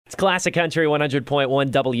It's Classic Country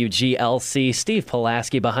 100.1 WGLC. Steve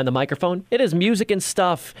Pulaski behind the microphone. It is music and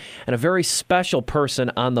stuff, and a very special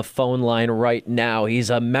person on the phone line right now. He's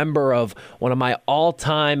a member of one of my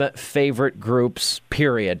all-time favorite groups,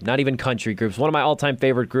 period. Not even country groups. One of my all-time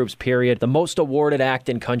favorite groups, period. The most awarded act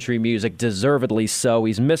in country music, deservedly so.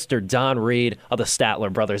 He's Mr. Don Reid of the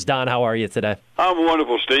Statler Brothers. Don, how are you today? I'm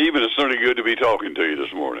wonderful, Steve, and it's certainly good to be talking to you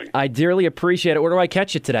this morning. I dearly appreciate it. Where do I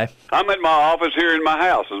catch you today? I'm at my office here in my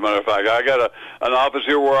house, as a matter of fact. I got an office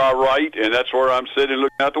here where I write, and that's where I'm sitting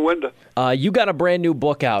looking out the window. You got a brand new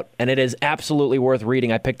book out, and it is absolutely worth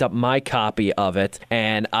reading. I picked up my copy of it,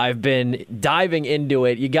 and I've been diving into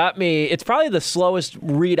it. You got me. It's probably the slowest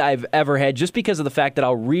read I've ever had, just because of the fact that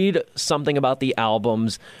I'll read something about the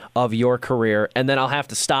albums of your career, and then I'll have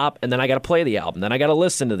to stop, and then I got to play the album, then I got to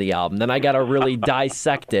listen to the album, then I got to really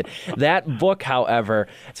dissect it. That book, however,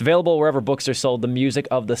 it's available wherever books are sold. The Music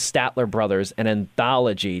of the Statler Brothers, an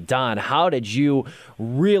anthology. Don, how did you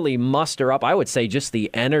really muster up, I would say, just the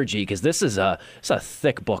energy? Because this is it's a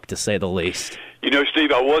thick book, to say the least. You know,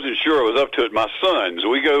 Steve, I wasn't sure I was up to it. My sons,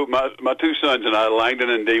 my two sons and I, Langdon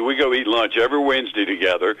and Dee, we go eat lunch every Wednesday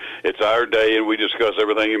together. It's our day, and we discuss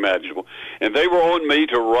everything imaginable. And they were on me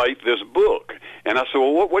to write this book. And I said,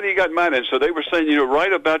 well, what do you got in mind? And so they were saying,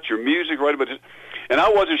 write about your music, write about this. And I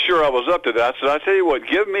wasn't sure I was up to that. I said, I tell you what,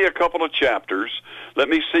 give me a couple of chapters. Let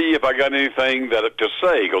me see if I got anything to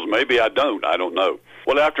say, because maybe I don't. I don't know.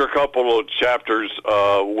 Well, after a couple of chapters,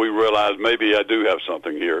 we realized maybe I do have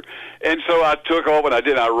something here. And so I took off and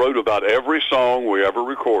I wrote about every song we ever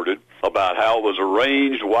recorded, about how it was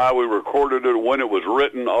arranged, why we recorded it, when it was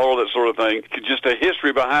written, all that sort of thing, just a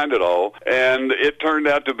history behind it all. And it turned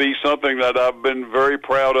out to be something that I've been very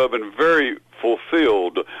proud of and very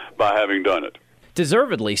fulfilled by having done it.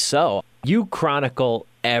 Deservedly so. You chronicle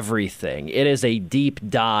everything. It is a deep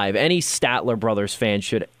dive. Any Statler Brothers fan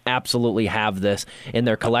should absolutely have this in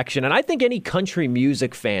their collection. And I think any country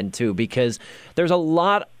music fan, too, because there's a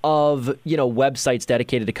lot of, websites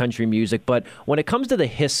dedicated to country music. But when it comes to the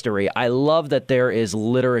history, I love that there is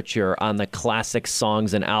literature on the classic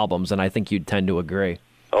songs and albums, and I think you'd tend to agree.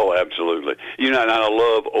 Oh, absolutely. And I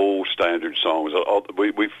love old standard songs.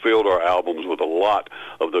 We filled our albums with a lot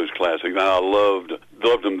of those classics. And I loved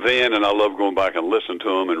them then, and I love going back and listening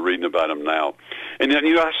to them and reading about them now. And then,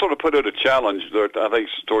 I sort of put out a challenge, that I think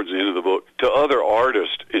towards the end of the book, to other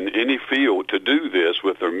artists in any field to do this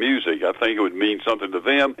with their music. I think it would mean something to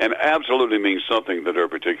them and absolutely mean something to their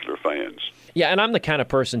particular fans. Yeah, and I'm the kind of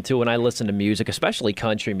person, too, when I listen to music, especially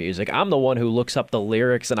country music, I'm the one who looks up the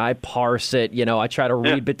lyrics and I parse it. I try to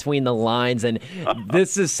read between the lines, and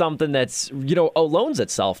this is something that's, loans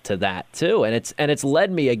itself to that, too. And it's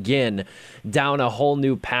led me, again, down a whole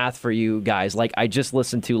new path for you guys. Like I just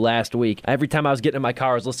listened to last week. Every time I was getting in my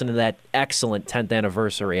car, I was listening to that excellent 10th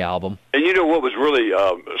anniversary album. And what was really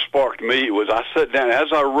sparked me was I sat down. As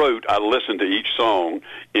I wrote, I listened to each song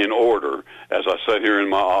in order as I sat here in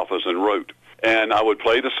my office and wrote. And I would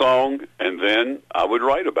play the song, and then I would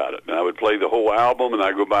write about it. And I would play the whole album, and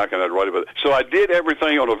I'd go back and I'd write about it. So I did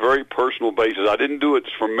everything on a very personal basis. I didn't do it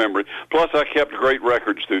from memory. Plus, I kept great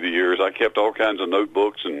records through the years. I kept all kinds of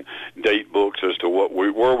notebooks and date books as to where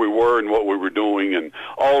we were and what we were doing, and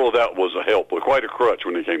all of that was a help, quite a crutch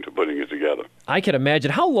when it came to putting it together. I can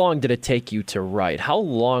imagine. How long did it take you to write? How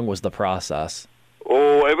long was the process?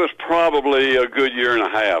 Oh, it was probably a good year and a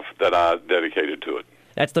half that I dedicated to it.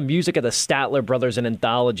 That's The Music of the Statler Brothers, an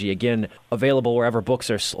anthology. Again, available wherever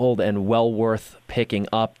books are sold and well worth picking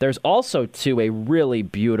up. There's also, too, a really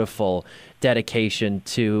beautiful dedication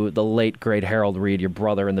to the late, great Harold Reid, your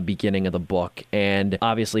brother, in the beginning of the book, and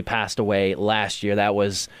obviously passed away last year. That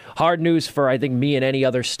was hard news for, I think, me and any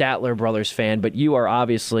other Statler Brothers fan, but you are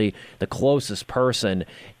obviously the closest person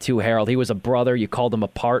to Harold. He was a brother. You called him a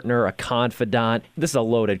partner, a confidant. This is a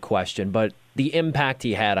loaded question, but the impact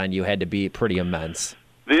he had on you had to be pretty immense.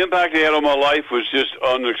 The impact he had on my life was just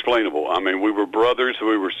unexplainable. I mean, we were brothers.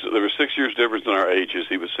 There was 6 years difference in our ages.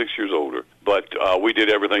 He was 6 years older. But we did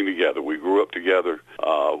everything together. We grew up together.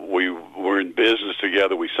 We were in business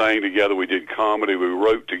together. We sang together. We did comedy. We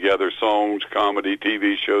wrote together songs, comedy,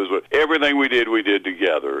 TV shows. But everything we did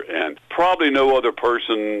together. And probably no other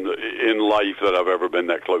person in life that I've ever been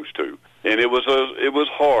that close to. And it was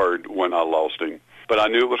hard when I lost him. But I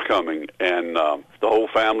knew it was coming, and the whole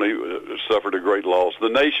family suffered a great loss. The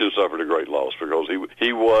nation suffered a great loss because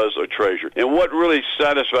he was a treasure. And what really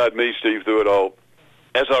satisfied me, Steve, through it all,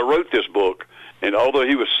 as I wrote this book, and although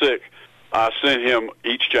he was sick, I sent him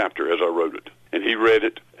each chapter as I wrote it. And he read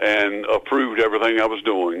it, and approved everything I was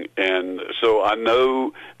doing. And so I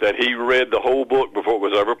know that he read the whole book before it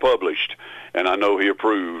was ever published, and I know he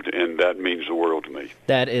approved, and that means the world to me.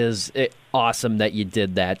 That is awesome that you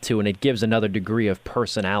did that, too, and it gives another degree of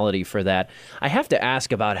personality for that. I have to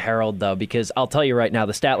ask about Harold, though, because I'll tell you right now,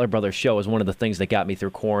 the Statler Brothers show is one of the things that got me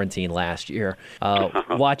through quarantine last year.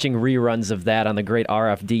 Watching reruns of that on the great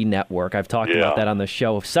RFD network. I've talked about that on the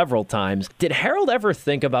show several times. Did Harold ever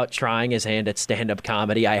think about trying his hand at stand-up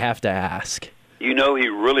comedy? I have to ask. You know, he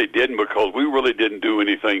really didn't, because we really didn't do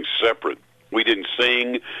anything separate. We didn't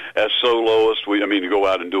sing as soloists. To go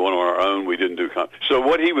out and do it on our own. We didn't do so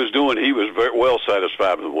what he was doing, he was very well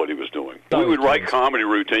satisfied with what he was doing. We would write comedy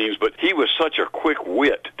routines, but he was such a quick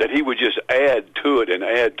wit that he would just add to it and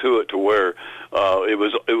add to it to where it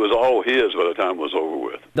was all his by the time it was over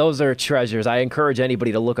with. Those are treasures. I encourage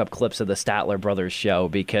anybody to look up clips of the Statler Brothers show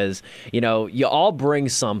because, you all bring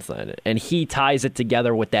something, and he ties it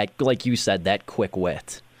together with that, like you said, that quick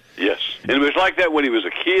wit. Yes. And it was like that when he was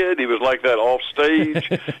a kid. He was like that off stage.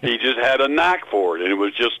 He just had a knack for it. And it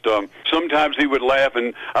was just, sometimes he would laugh,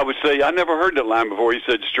 and I would say, I never heard that line before. He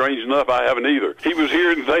said, strange enough, I haven't either. He was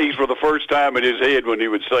hearing things for the first time in his head when he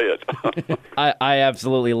would say it. I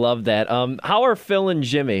absolutely love that. How are Phil and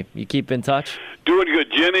Jimmy? You keep in touch? Doing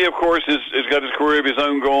good. Jimmy, of course, has got his career of his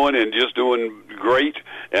own going and just doing great.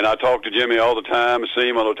 And I talk to Jimmy all the time, see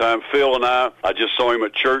him all the time. Phil and I just saw him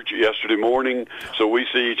at church yesterday morning, so we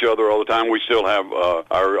see each other all the time. We still have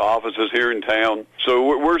our offices here in town,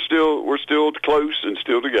 so we're still close and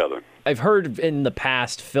still together. I've heard in the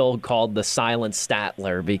past Phil called the silent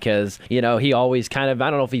Statler because, he always kind of, I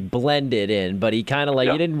don't know if he blended in, but he kind of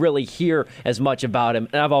you didn't really hear as much about him.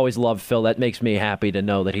 And I've always loved Phil. That makes me happy to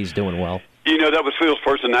know that he's doing well. That was Phil's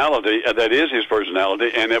personality, and that is his personality,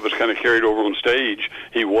 and that was kind of carried over on stage.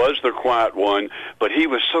 He was the quiet one, but he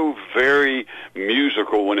was so very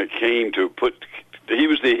musical when it came to he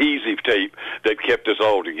was the adhesive tape that kept us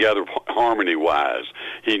all together harmony-wise.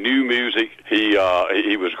 He knew music. He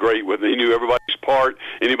was great with it. He knew everybody's part.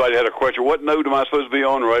 Anybody had a question, what note am I supposed to be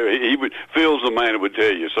on? Right? Phil's the man who would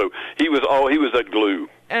tell you. So he was that glue.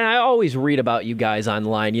 And I always read about you guys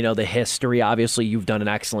online, the history. Obviously, you've done an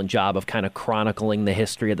excellent job of kind of chronicling the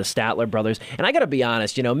history of the Statler Brothers. And I got to be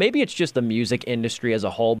honest, maybe it's just the music industry as a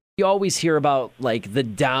whole. You always hear about, the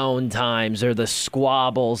down times or the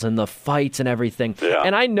squabbles and the fights and everything. Yeah.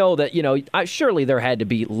 And I know that, surely there had to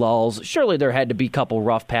be lulls. Surely there had to be a couple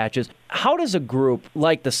rough patches. How does a group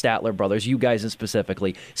like the Statler Brothers, you guys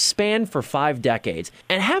specifically, span for 5 decades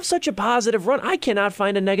and have such a positive run? I cannot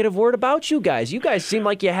find a negative word about you guys. You guys seem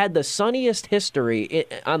like you had the sunniest history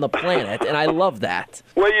on the planet, and I love that.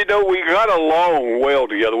 Well, we got along well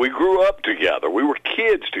together. We grew up together. We were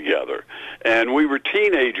kids together, and we were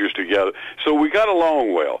teenagers together, so we got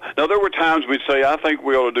along well. Now, there were times we'd say, I think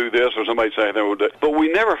we ought to do this, or somebody'd say, I think we'll do it. But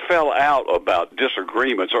we never fell out about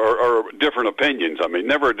disagreements or different opinions.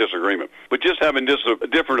 Never a disagreement. But just having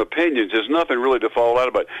different opinions is nothing really to fall out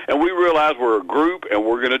about. And we realize we're a group, and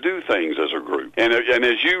we're going to do things as a group. And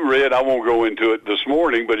as you read, I won't go into it this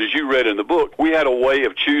morning, but as you read in the book, we had a way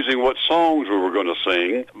of choosing what songs we were going to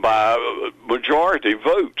sing by majority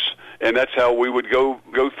votes. And that's how we would go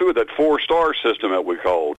through that 4-star system that we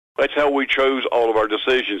called. That's how we chose all of our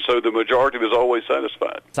decisions, so the majority was always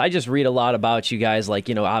satisfied. So I just read a lot about you guys,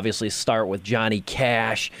 obviously start with Johnny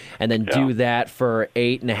Cash, and then do that for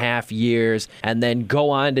 8.5 years, and then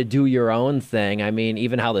go on to do your own thing.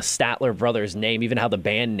 Even how the Statler Brothers name, even how the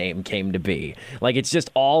band name came to be. It's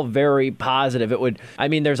just all very positive.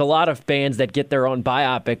 There's a lot of bands that get their own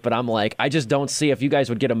biopic, but I'm I just don't see if you guys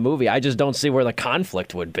would get a movie. I just don't see where the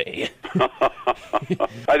conflict would be.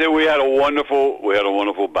 I think we had a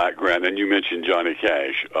wonderful background, and you mentioned Johnny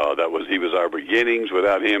Cash. He was our beginnings.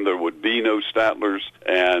 Without him, there would be no Statlers,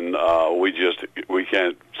 and we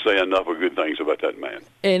can't say enough of good things about that man.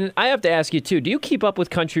 And I have to ask you too: do you keep up with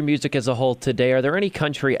country music as a whole today? Are there any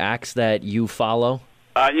country acts that you follow?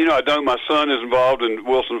 I don't. My son is involved in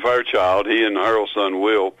Wilson Fairchild. He and Harold's son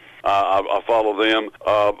Will. I follow them,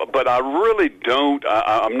 but I really don't.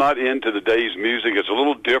 I'm not into the day's music. It's a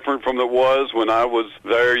little different from it was when I was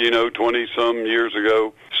there, 20-some years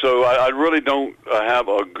ago. So I really don't have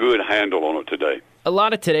a good handle on it today. A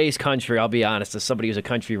lot of today's country, I'll be honest, as somebody who's a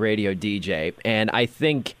country radio DJ, and I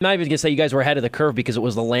think, I'm not even going to say you guys were ahead of the curve because it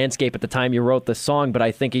was the landscape at the time you wrote the song, but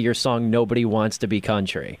I think of your song, Nobody Wants to Be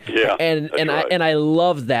Country. Yeah, and I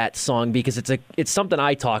love that song because it's something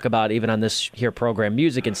I talk about even on this here program,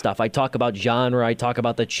 music and stuff. I talk about genre, I talk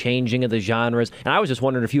about the changing of the genres, and I was just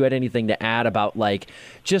wondering if you had anything to add about,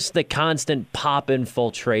 just the constant pop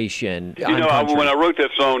infiltration. When I wrote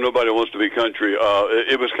that song, Nobody Wants to Be Country,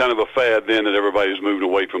 it was kind of a fad then that everybody everybody's moving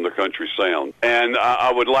away from the country sound. And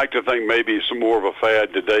I would like to think maybe it's more of a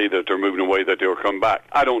fad today that they're moving away, that they'll come back.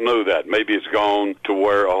 I don't know that. Maybe it's gone to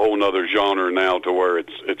where a whole other genre now to where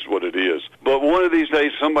it's what it is. But one of these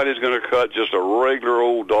days, somebody's going to cut just a regular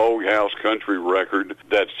old doghouse country record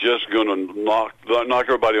that's just going to knock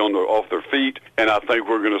everybody off their feet. And I think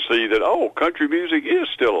we're going to see that, country music is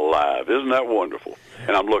still alive. Isn't that wonderful?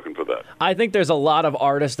 And I'm looking for that. I think there's a lot of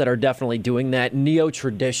artists that are definitely doing that.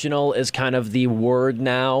 Neo-traditional is kind of the word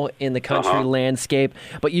now in the country landscape,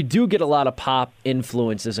 but you do get a lot of pop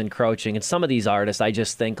influences encroaching. And some of these artists, I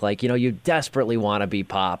just think, like, you desperately want to be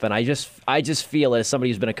pop. And I just feel, as somebody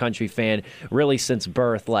who's been a country fan really since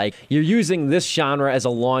birth, like, you're using this genre as a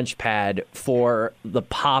launch pad for the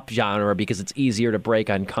pop genre because it's easier to break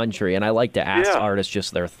on country. And I like to ask artists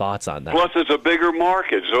just their thoughts on that. Plus, it's a bigger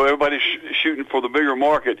market, so everybody's shooting for the bigger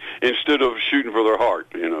market instead of shooting for their heart,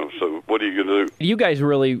 so what are you going to do? You guys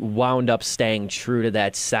really wound up staying true to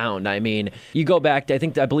that sound. I mean, you go back to,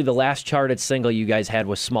 I believe the last charted single you guys had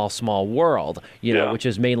was Small, Small World, which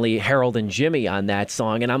is mainly Harold and Jimmy on that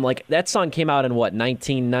song. And I'm like, that song came out in,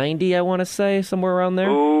 1990, I want to say, somewhere around there?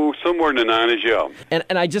 Oh, somewhere in the 90s, yeah.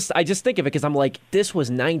 And I just think of it because I'm like, this was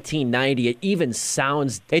 1990. It even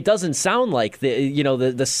sounds, it doesn't sound like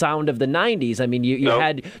the sound of the 90s. I mean, you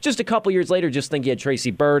had, just a couple years later, just think you had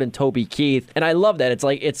Tracy Byrd and Toby Keith, and I love that. It's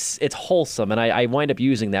like it's wholesome, and I wind up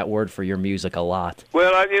using that word for your music a lot.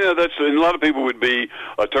 Well, that's, and a lot of people would be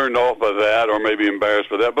turned off by that, or maybe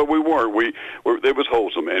embarrassed by that, but we weren't. It was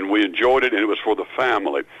wholesome, and we enjoyed it, and it was for the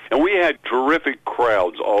family. And we had terrific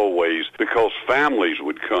crowds always because families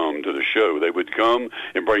would come to the show. They would come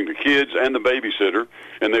and bring the kids and the babysitter,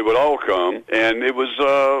 and they would all come, and it was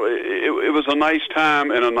a nice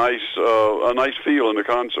time and a nice feel in the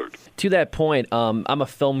concert. To that point, I'm a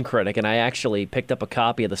film critic, and I actually picked up a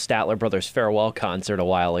copy of the Statler Brothers farewell concert a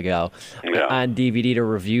while ago on DVD to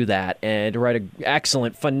review that and to write an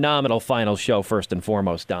excellent, phenomenal final show, first and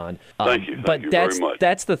foremost, Don. Thank you. Thank you very much.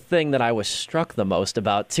 That's the thing that I was struck the most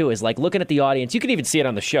about, too, is like looking at the audience. You can even see it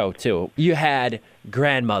on the show, too. You had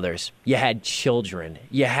grandmothers. You had children.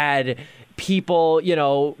 You had people,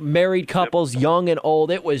 married couples, young and old.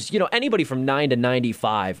 It was, anybody from 9 to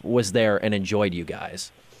 95 was there and enjoyed you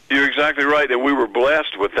guys. You're exactly right, and we were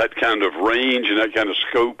blessed with that kind of range and that kind of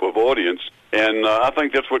scope of audience, and I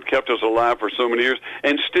think that's what kept us alive for so many years.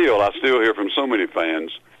 And I still hear from so many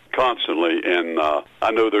fans constantly, and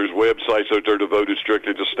I know there's websites out there devoted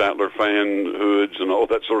strictly to Statler fanhoods and all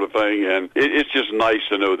that sort of thing, and it's just nice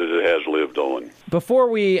to know that it has lived on. Before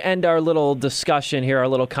we end our little discussion here, our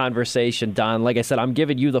little conversation, Don, like I said, I'm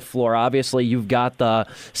giving you the floor. Obviously, you've got the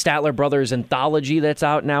Statler Brothers Anthology that's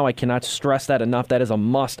out now. I cannot stress that enough. That is a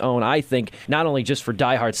must-own, I think, not only just for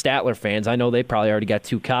diehard Statler fans. I know they probably already got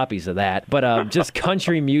 2 copies of that, but just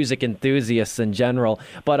country music enthusiasts in general.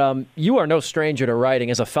 But you are no stranger to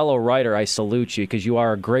writing. As a fellow writer, I salute you because you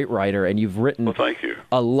are a great writer, and you've written thank you.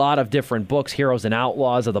 A lot of different books, Heroes and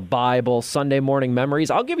Outlaws of the Bible, Sunday Morning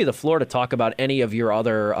Memories. I'll give you the floor to talk about any of your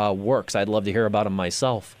other works. I'd love to hear about them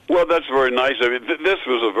myself. Well, that's very nice. I mean, this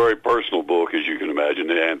was a very personal book, as you can imagine,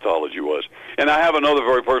 the Anthology was. And I have another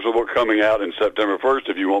very personal book coming out in September 1st,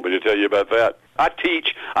 if you want me to tell you about that. I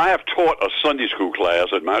have taught a Sunday school class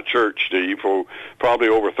at my church, Steve, for probably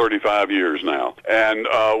over 35 years now. And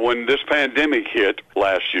when this pandemic hit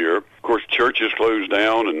last year, of course, churches closed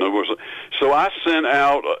down, and so I sent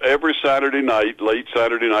out every Saturday night, late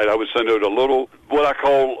Saturday night, I would send out a little, what I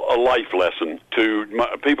call a life lesson to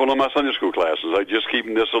people in my Sunday school classes. Like, just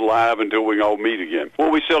keeping this alive until we all meet again. Well,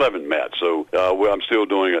 we still haven't met, so I'm still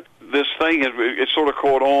doing it. This thing, it sort of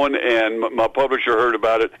caught on, and my publisher heard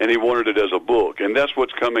about it, and he wanted it as a book, and that's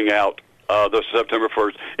what's coming out the September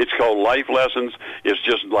 1st. It's called Life Lessons. It's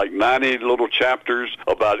just like 90 little chapters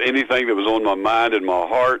about anything that was on my mind and my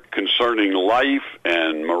heart concerning life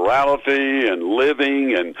and morality and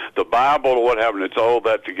living and the Bible or what have you. It's all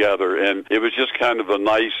that together, and it was just kind of a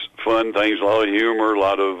nice, fun things, a lot of humor, a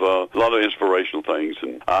lot of inspirational things,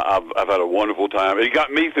 and I've had a wonderful time. It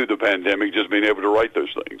got me through the pandemic, just being able to write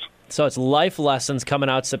those things. So it's Life Lessons coming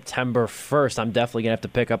out September 1st. I'm definitely going to have to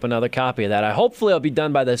pick up another copy of that. Hopefully I'll be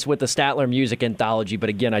done by this with the Statler Music Anthology, but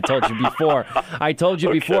again, I told you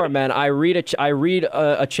before, man, I read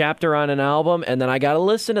a chapter on an album, and then I got to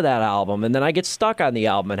listen to that album, and then I get stuck on the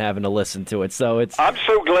album and having to listen to it. So I'm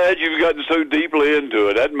so glad you've gotten so deeply into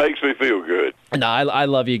it. That makes me feel good. No, I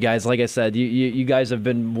love you guys. Like I said, you guys have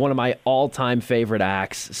been one of my all-time favorite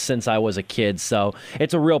acts since I was a kid, so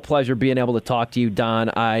it's a real pleasure being able to talk to you,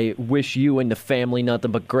 Don. I wish you and the family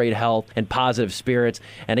nothing but great health and positive spirits.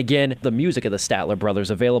 And again, the music of the Statler Brothers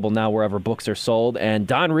available now wherever books are sold. And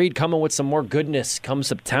Don Reid coming with some more goodness come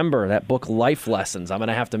September. That book, Life Lessons. I'm going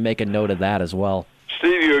to have to make a note of that as well.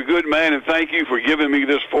 Steve, you're a good man, and thank you for giving me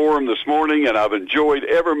this forum this morning, and I've enjoyed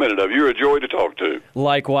every minute of it. You're a joy to talk to.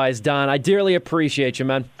 Likewise, Don. I dearly appreciate you,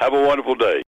 man. Have a wonderful day.